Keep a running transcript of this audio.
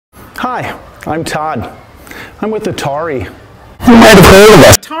Hi, I'm Todd. I'm with Atari. You might have heard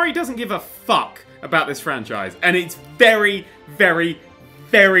of it. Atari doesn't give a fuck about this franchise, and it's very, very,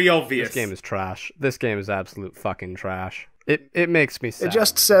 very obvious. This game is trash. This game is absolute fucking trash. It makes me sad. It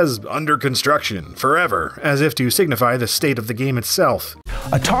just says under construction forever, as if to signify the state of the game itself.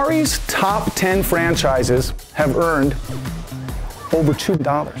 Atari's top 10 franchises have earned over $2.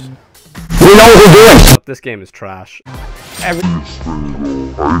 We know what we're doing. This game is trash. Every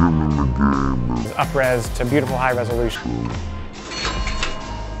single item in the game is up-res to beautiful high resolution.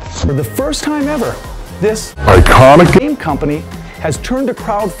 For the first time ever, this iconic game company has turned to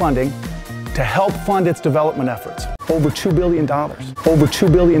crowdfunding to help fund its development efforts. Over $2 billion. Over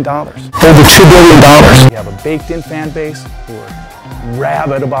 $2 billion. Over $2 billion. We have a baked-in fan base who are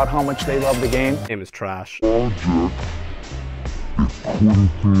rabid about how much they love the game. This game is trash.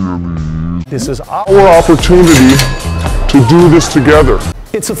 This is our opportunity to do this together.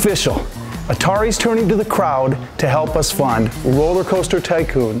 It's official. Atari's turning to the crowd to help us fund Roller Coaster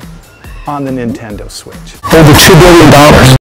Tycoon on the Nintendo Switch. Over $2 billion.